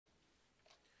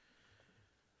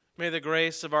May the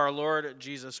grace of our Lord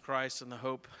Jesus Christ and the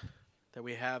hope that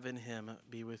we have in him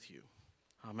be with you.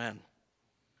 Amen.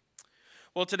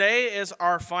 Well, today is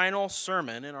our final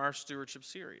sermon in our stewardship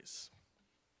series.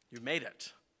 You made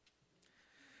it.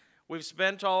 We've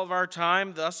spent all of our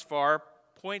time thus far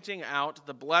pointing out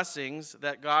the blessings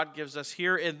that God gives us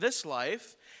here in this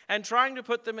life and trying to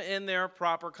put them in their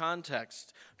proper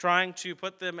context, trying to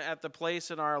put them at the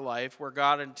place in our life where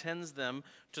God intends them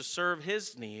to serve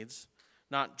his needs,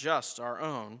 not just our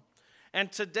own.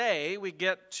 And today we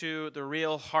get to the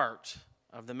real heart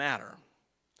of the matter.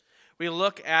 We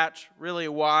look at really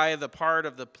why the part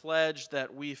of the pledge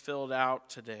that we filled out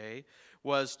today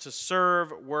was to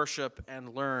serve, worship,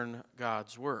 and learn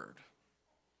God's word.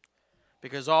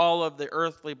 Because all of the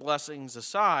earthly blessings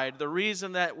aside, the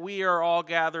reason that we are all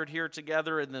gathered here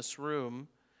together in this room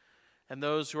and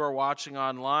those who are watching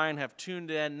online have tuned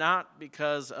in not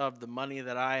because of the money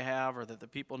that I have or that the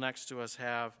people next to us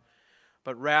have,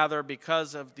 but rather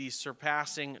because of the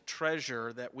surpassing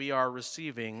treasure that we are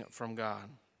receiving from God.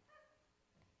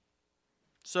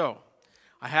 So,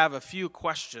 I have a few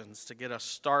questions to get us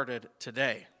started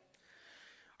today.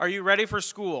 Are you ready for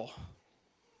school?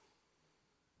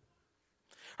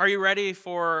 Are you ready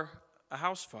for a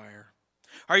house fire?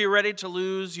 Are you ready to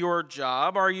lose your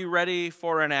job? Are you ready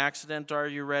for an accident? Are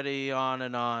you ready on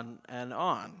and on and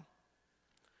on?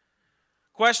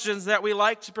 Questions that we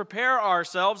like to prepare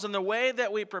ourselves, and the way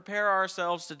that we prepare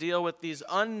ourselves to deal with these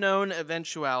unknown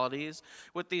eventualities,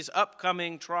 with these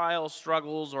upcoming trials,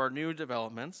 struggles, or new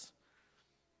developments,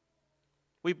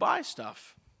 we buy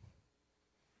stuff.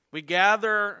 We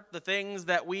gather the things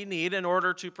that we need in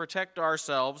order to protect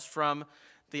ourselves from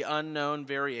the unknown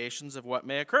variations of what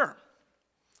may occur.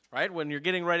 Right? When you're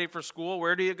getting ready for school,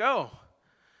 where do you go?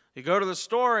 You go to the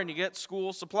store and you get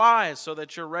school supplies so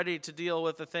that you're ready to deal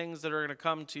with the things that are going to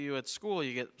come to you at school.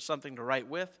 You get something to write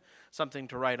with, something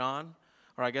to write on.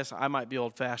 Or I guess I might be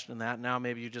old-fashioned in that. Now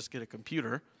maybe you just get a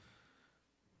computer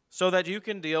so that you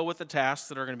can deal with the tasks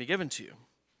that are going to be given to you.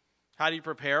 How do you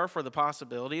prepare for the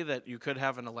possibility that you could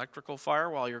have an electrical fire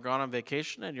while you're gone on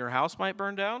vacation and your house might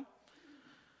burn down?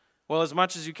 Well, as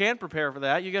much as you can prepare for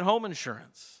that, you get home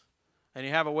insurance. And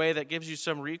you have a way that gives you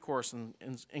some recourse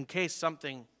in case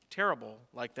something terrible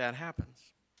like that happens.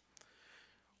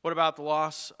 What about the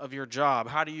loss of your job?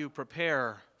 How do you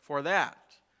prepare for that?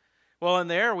 Well, in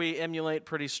there we emulate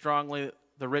pretty strongly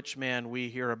the rich man we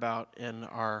hear about in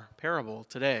our parable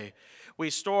today. We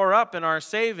store up in our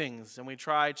savings and we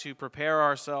try to prepare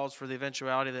ourselves for the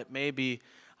eventuality that maybe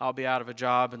I'll be out of a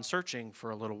job and searching for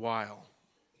a little while.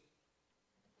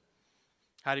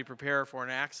 How do you prepare for an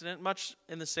accident? Much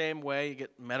in the same way, you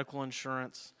get medical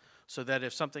insurance so that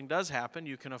if something does happen,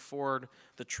 you can afford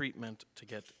the treatment to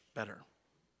get better.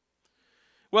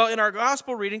 Well, in our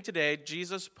gospel reading today,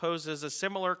 Jesus poses a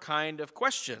similar kind of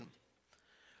question,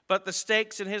 but the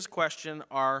stakes in his question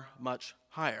are much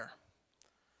higher.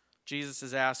 Jesus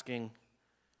is asking,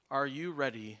 are you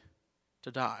ready to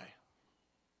die?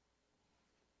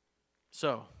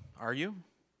 So, are you?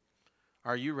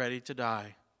 Are you ready to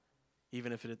die?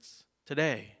 Even if it's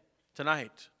today,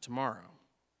 tonight, tomorrow.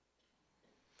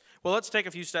 Well, let's take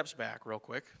a few steps back real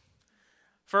quick.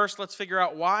 First, let's figure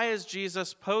out why is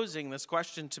Jesus posing this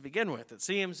question to begin with. It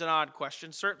seems an odd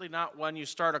question, certainly not one you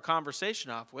start a conversation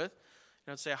off with. You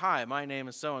don't say, hi, my name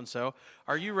is so-and-so.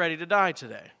 Are you ready to die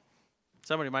today?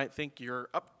 Somebody might think you're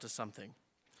up to something.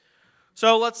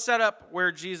 So let's set up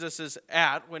where Jesus is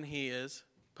at when he is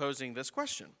posing this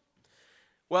question.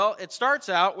 Well, it starts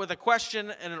out with a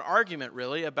question and an argument,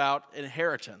 really, about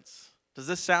inheritance. Does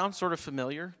this sound sort of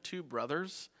familiar? Two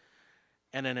brothers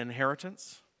and an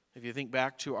inheritance? If you think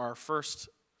back to our first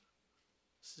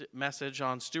message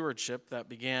on stewardship that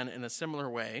began in a similar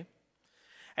way.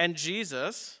 And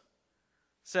Jesus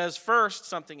says first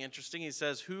something interesting. He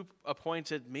says, who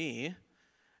appointed me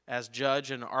as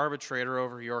judge and arbitrator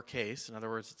over your case? In other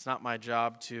words, it's not my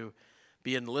job to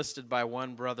be enlisted by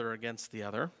one brother against the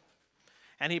other.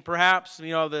 And he perhaps,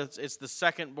 it's the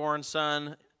second-born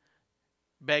son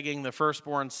begging the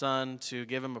firstborn son to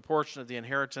give him a portion of the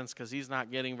inheritance because he's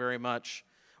not getting very much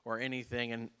or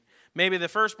anything. And maybe the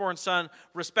firstborn son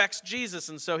respects Jesus,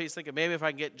 and so he's thinking, maybe if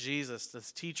I can get Jesus,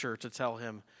 this teacher, to tell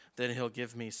him, then he'll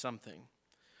give me something.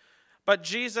 But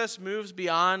Jesus moves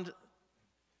beyond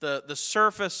the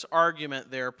surface argument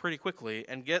there pretty quickly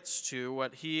and gets to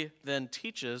what he then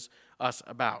teaches us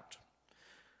about.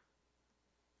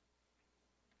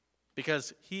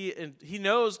 Because he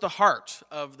knows the heart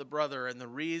of the brother and the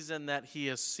reason that he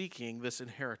is seeking this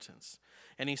inheritance.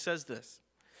 And he says this,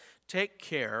 take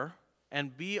care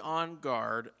and be on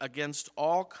guard against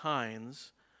all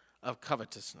kinds of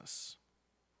covetousness.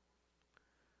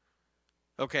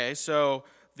 Okay, so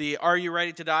the "Are you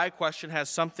ready to die?" question has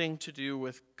something to do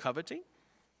with coveting.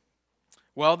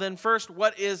 Well, then first,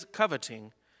 what is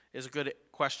coveting is a good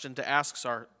question to ask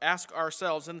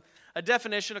ourselves. And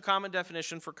a common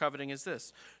definition for coveting is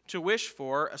this: to wish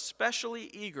for,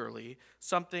 especially eagerly,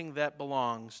 something that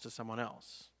belongs to someone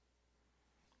else.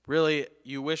 Really,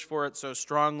 you wish for it so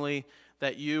strongly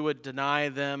that you would deny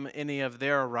them any of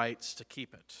their rights to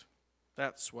keep it.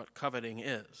 That's what coveting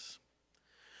is.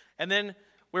 And then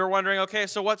we were wondering, okay,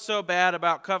 so what's so bad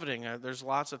about coveting? There's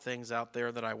lots of things out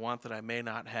there that I want that I may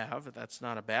not have. That's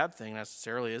not a bad thing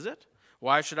necessarily, is it?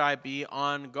 Why should I be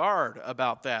on guard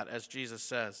about that, as Jesus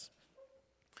says?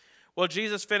 Well,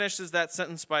 Jesus finishes that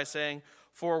sentence by saying,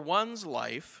 "For one's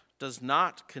life does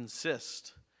not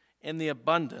consist in the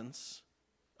abundance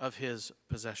of his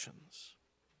possessions."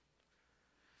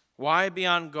 Why be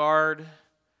on guard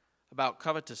about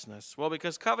covetousness? Well,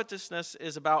 because covetousness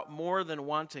is about more than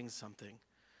wanting something.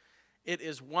 It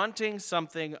is wanting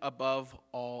something above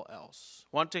all else,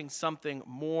 wanting something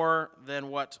more than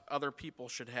what other people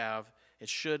should have. It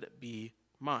should be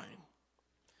mine.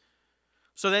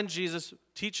 So then Jesus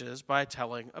teaches by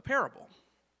telling a parable.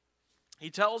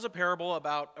 He tells a parable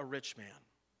about a rich man.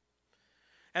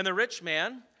 And the rich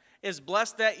man is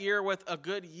blessed that year with a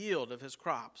good yield of his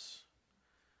crops.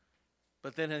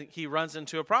 But then he runs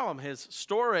into a problem. His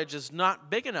storage is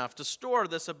not big enough to store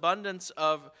this abundance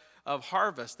of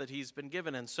harvest that he's been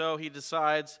given. And so he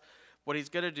decides what he's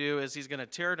going to do is he's going to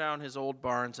tear down his old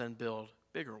barns and build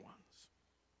bigger ones.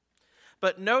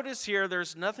 But notice here,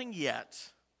 there's nothing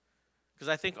yet, because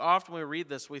I think often when we read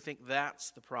this, we think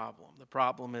that's the problem. The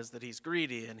problem is that he's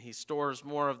greedy and he stores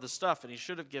more of the stuff and he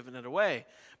should have given it away.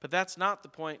 But that's not the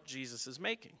point Jesus is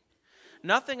making.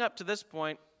 Nothing up to this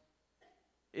point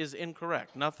is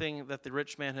incorrect. Nothing that the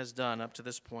rich man has done up to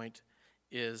this point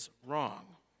is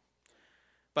wrong.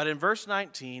 But in verse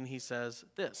 19, he says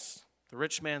this. The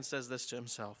rich man says this to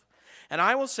himself: "And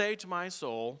I will say to my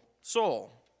soul,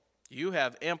 soul, you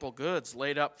have ample goods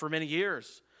laid up for many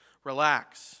years.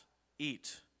 Relax,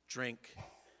 eat, drink,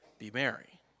 be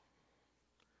merry."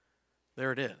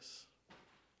 There it is.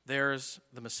 There's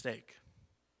the mistake.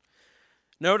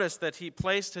 Notice that he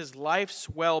placed his life's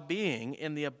well-being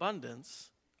in the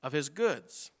abundance of his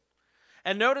goods.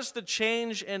 And notice the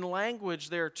change in language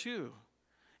there too.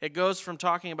 It goes from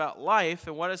talking about life,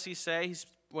 and what does he say?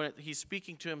 When he's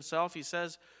speaking to himself, he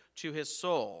says to his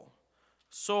soul,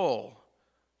 "Soul,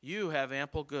 you have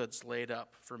ample goods laid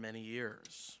up for many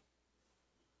years."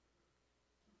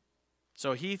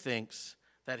 So he thinks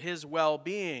that his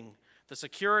well-being, the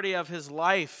security of his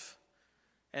life,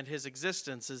 and his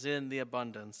existence is in the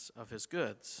abundance of his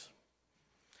goods.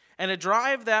 And to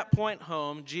drive that point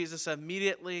home, Jesus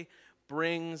immediately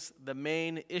brings the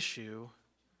main issue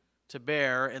to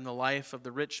bear in the life of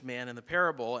the rich man in the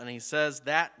parable, and he says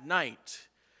that night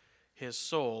his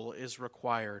soul is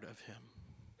required of him.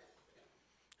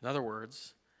 In other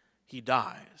words, he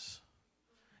dies.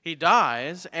 He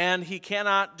dies, and he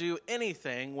cannot do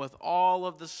anything with all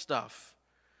of the stuff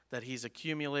that he's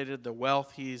accumulated, the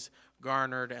wealth he's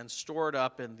garnered and stored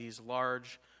up in these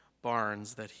large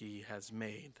barns that he has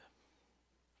made.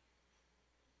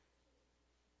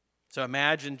 So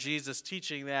imagine Jesus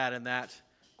teaching that, and that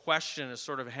question is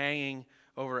sort of hanging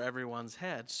over everyone's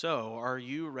head. So, are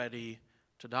you ready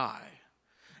to die?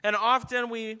 And often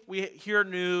we hear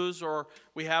news or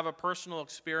we have a personal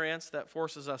experience that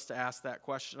forces us to ask that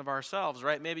question of ourselves,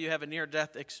 right? Maybe you have a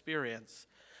near-death experience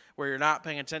where you're not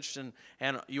paying attention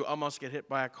and you almost get hit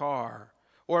by a car.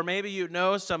 Or maybe you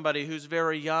know somebody who's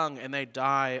very young and they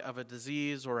die of a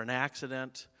disease or an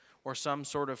accident or some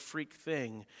sort of freak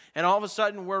thing. And all of a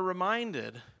sudden we're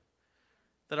reminded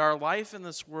that our life in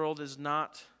this world is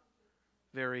not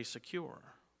very secure.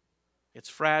 It's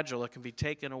fragile. It can be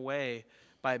taken away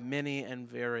by many and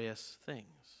various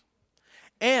things.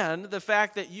 And the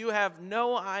fact that you have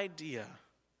no idea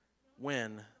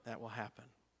when that will happen.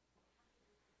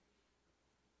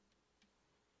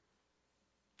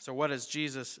 So what is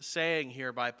Jesus saying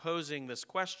here by posing this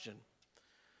question?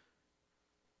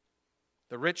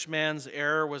 The rich man's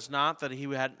error was not that he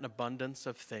had an abundance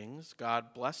of things.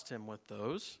 God blessed him with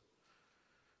those.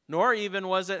 Nor even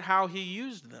was it how he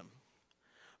used them,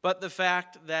 but the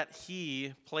fact that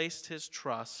he placed his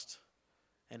trust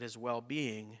and his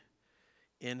well-being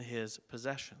in his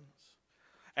possessions.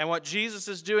 And what Jesus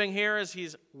is doing here is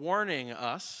he's warning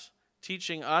us,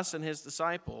 teaching us and his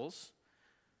disciples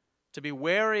to be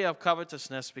wary of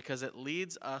covetousness because it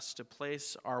leads us to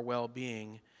place our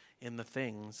well-being in the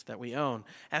things that we own.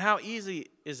 And how easy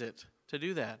is it to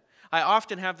do that? I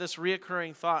often have this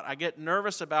reoccurring thought. I get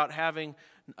nervous about having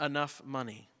enough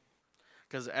money.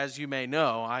 Because as you may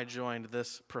know, I joined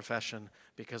this profession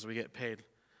because we get paid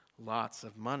lots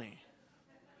of money.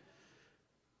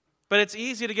 But it's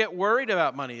easy to get worried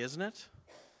about money, isn't it?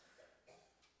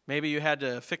 Maybe you had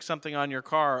to fix something on your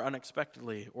car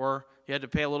unexpectedly, or you had to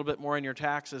pay a little bit more in your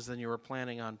taxes than you were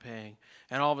planning on paying.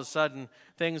 And all of a sudden,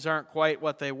 things aren't quite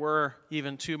what they were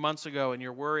even 2 months ago, and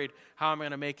you're worried, how am I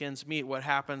going to make ends meet? What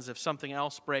happens if something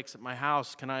else breaks at my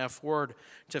house? Can I afford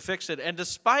to fix it? And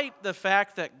despite the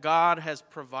fact that God has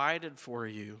provided for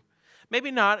you,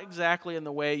 maybe not exactly in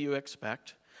the way you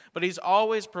expect, but He's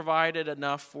always provided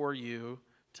enough for you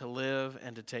to live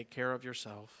and to take care of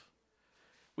yourself,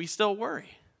 we still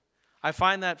worry. I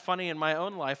find that funny in my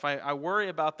own life. I worry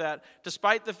about that,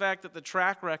 despite the fact that the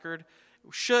track record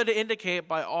should indicate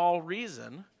by all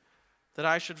reason that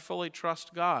I should fully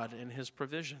trust God in His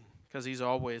provision, because He's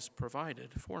always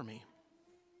provided for me.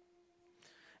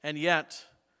 And yet,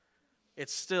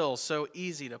 it's still so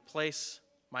easy to place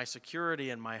my security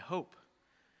and my hope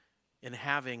in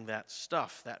having that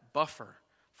stuff, that buffer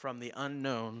from the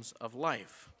unknowns of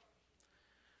life.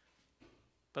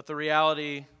 But the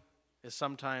reality is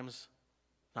sometimes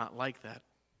not like that.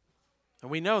 And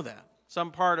we know that.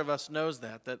 Some part of us knows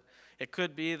that it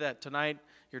could be that tonight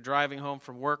you're driving home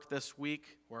from work this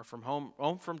week or from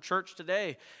home from church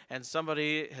today, and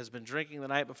somebody has been drinking the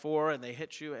night before and they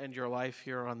hit you and your life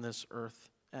here on this earth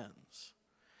ends.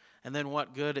 And then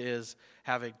what good is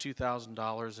having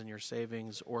 $2,000 in your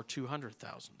savings or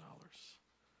 $200,000?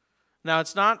 Now,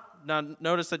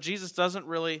 notice that Jesus doesn't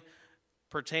really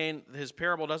his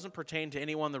parable doesn't pertain to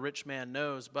anyone the rich man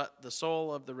knows, but the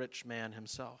soul of the rich man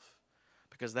himself,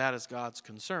 because that is God's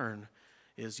concern,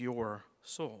 is your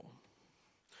soul.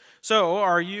 So,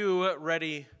 are you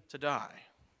ready to die?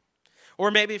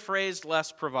 Or maybe phrased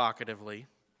less provocatively,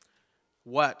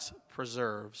 what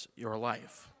preserves your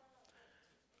life?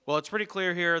 Well, it's pretty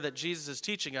clear here that Jesus is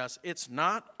teaching us it's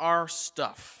not our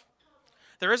stuff.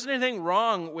 There isn't anything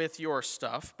wrong with your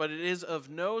stuff, but it is of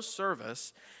no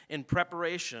service in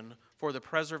preparation for the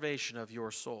preservation of your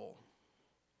soul.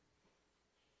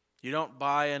 You don't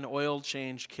buy an oil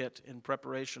change kit in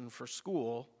preparation for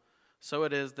school, so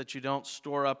it is that you don't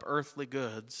store up earthly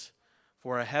goods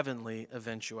for a heavenly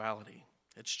eventuality.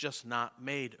 It's just not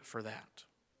made for that.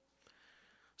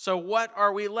 So what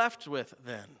are we left with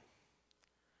then?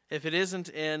 If it isn't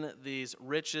in these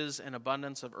riches and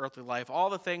abundance of earthly life, all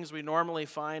the things we normally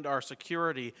find our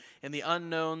security in the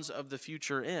unknowns of the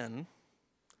future in,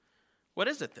 what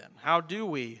is it then? How do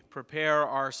we prepare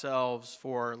ourselves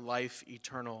for life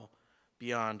eternal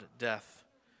beyond death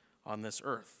on this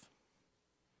earth?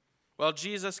 Well,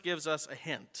 Jesus gives us a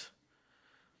hint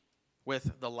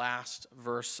with the last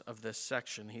verse of this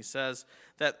section. He says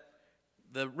that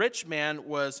the rich man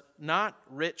was not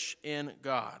rich in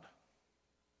God.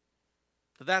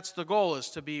 That's the goal, is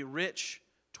to be rich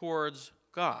towards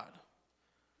God.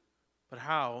 But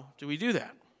how do we do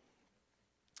that?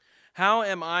 How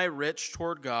am I rich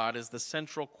toward God is the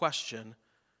central question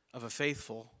of a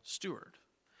faithful steward.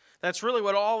 That's really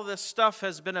what all of this stuff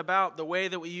has been about, the way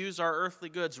that we use our earthly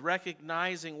goods,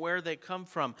 recognizing where they come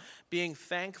from, being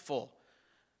thankful,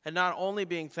 and not only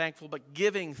being thankful, but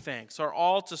giving thanks, are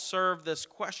all to serve this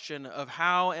question of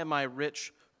how am I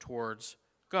rich towards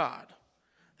God?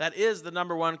 That is the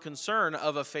number one concern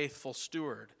of a faithful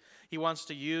steward. He wants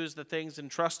to use the things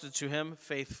entrusted to him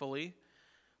faithfully,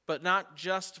 but not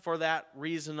just for that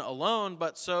reason alone,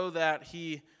 but so that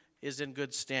he is in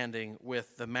good standing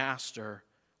with the master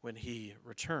when he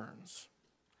returns.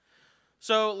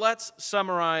 So let's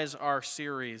summarize our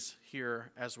series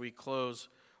here as we close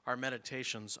our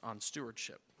meditations on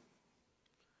stewardship.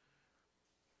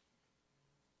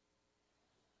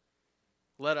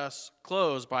 Let us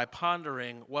close by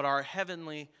pondering what our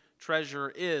heavenly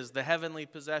treasure is, the heavenly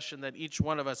possession that each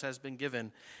one of us has been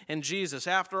given in Jesus.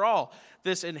 After all,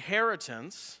 this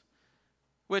inheritance,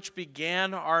 which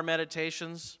began our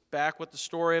meditations back with the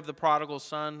story of the prodigal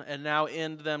son, and now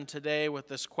end them today with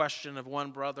this question of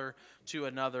one brother to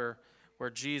another,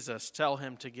 where Jesus tell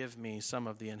him to give me some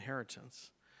of the inheritance.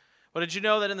 But did you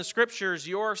know that in the Scriptures,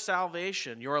 your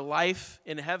salvation, your life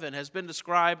in heaven, has been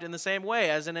described in the same way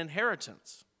as an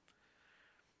inheritance?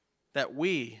 That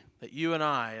you and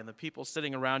I, and the people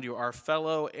sitting around you, are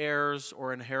fellow heirs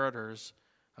or inheritors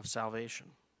of salvation.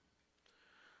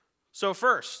 So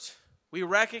first, we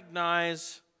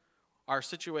recognize our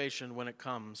situation when it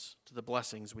comes to the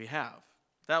blessings we have.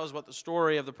 That was what the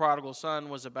story of the prodigal son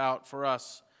was about for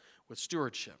us with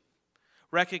stewardship.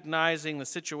 Recognizing the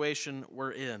situation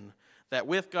we're in, that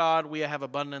with God we have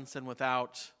abundance, and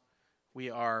without we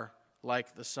are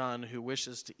like the son who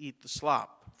wishes to eat the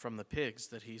slop from the pigs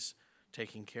that he's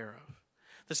taking care of.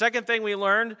 The second thing we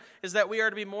learned is that we are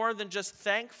to be more than just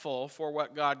thankful for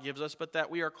what God gives us, but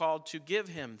that we are called to give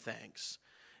him thanks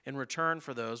in return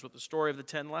for those, with the story of the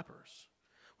 10 lepers.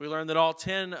 We learned that all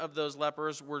 10 of those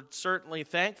lepers were certainly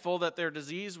thankful that their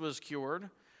disease was cured,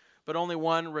 but only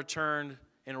one returned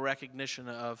in recognition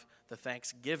of the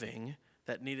thanksgiving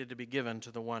that needed to be given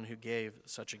to the one who gave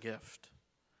such a gift.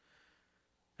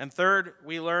 And third,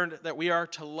 we learned that we are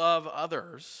to love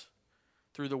others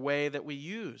through the way that we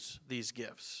use these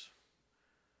gifts.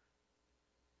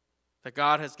 That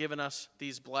God has given us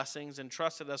these blessings and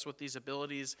trusted us with these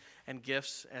abilities and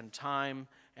gifts and time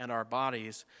and our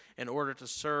bodies in order to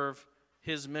serve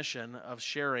his mission of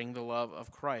sharing the love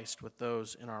of Christ with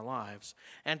those in our lives.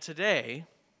 And today,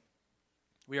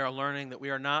 we are learning that we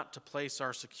are not to place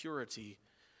our security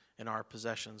in our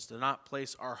possessions, to not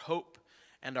place our hope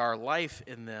and our life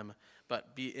in them,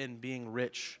 but be in being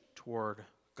rich toward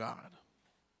God.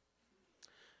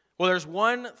 Well, there's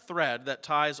one thread that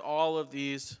ties all of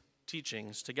these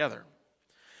teachings together.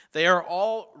 They are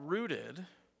all rooted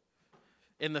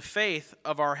in the faith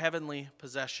of our heavenly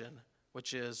possession,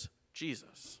 which is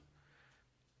Jesus.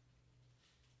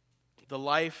 The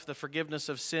life, the forgiveness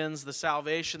of sins, the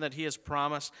salvation that he has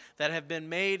promised that have been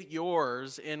made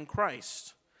yours in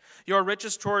Christ. Your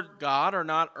riches toward God are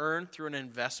not earned through an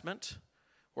investment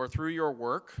or through your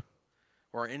work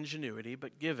or ingenuity,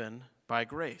 but given by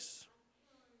grace.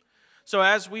 So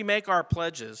as we make our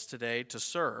pledges today to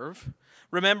serve,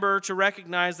 remember to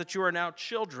recognize that you are now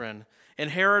children,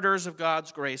 inheritors of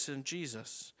God's grace in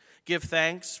Jesus. Give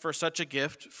thanks for such a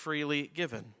gift freely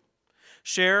given.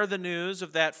 Share the news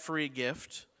of that free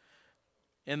gift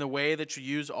in the way that you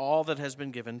use all that has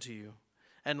been given to you.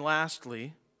 And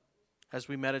lastly, as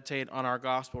we meditate on our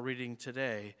gospel reading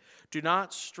today, do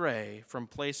not stray from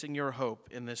placing your hope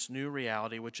in this new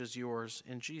reality which is yours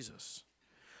in Jesus.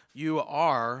 You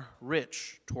are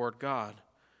rich toward God,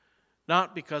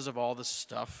 not because of all the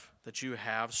stuff that you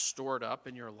have stored up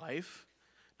in your life,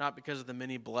 not because of the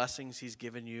many blessings he's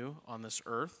given you on this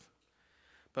earth,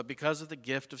 but because of the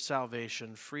gift of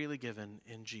salvation freely given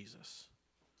in Jesus.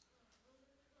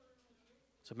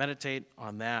 So meditate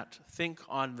on that. Think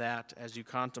on that as you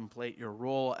contemplate your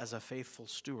role as a faithful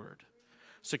steward.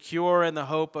 Secure in the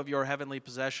hope of your heavenly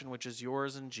possession, which is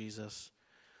yours in Jesus,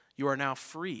 you are now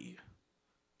free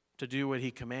to do what he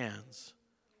commands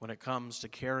when it comes to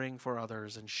caring for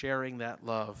others and sharing that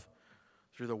love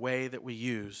through the way that we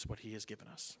use what he has given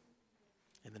us.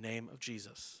 In the name of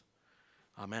Jesus,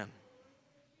 amen.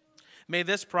 May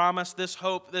this promise, this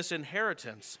hope, this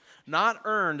inheritance, not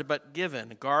earned but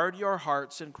given, guard your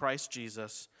hearts in Christ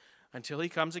Jesus until he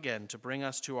comes again to bring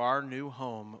us to our new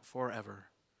home forever.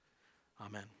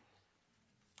 Amen.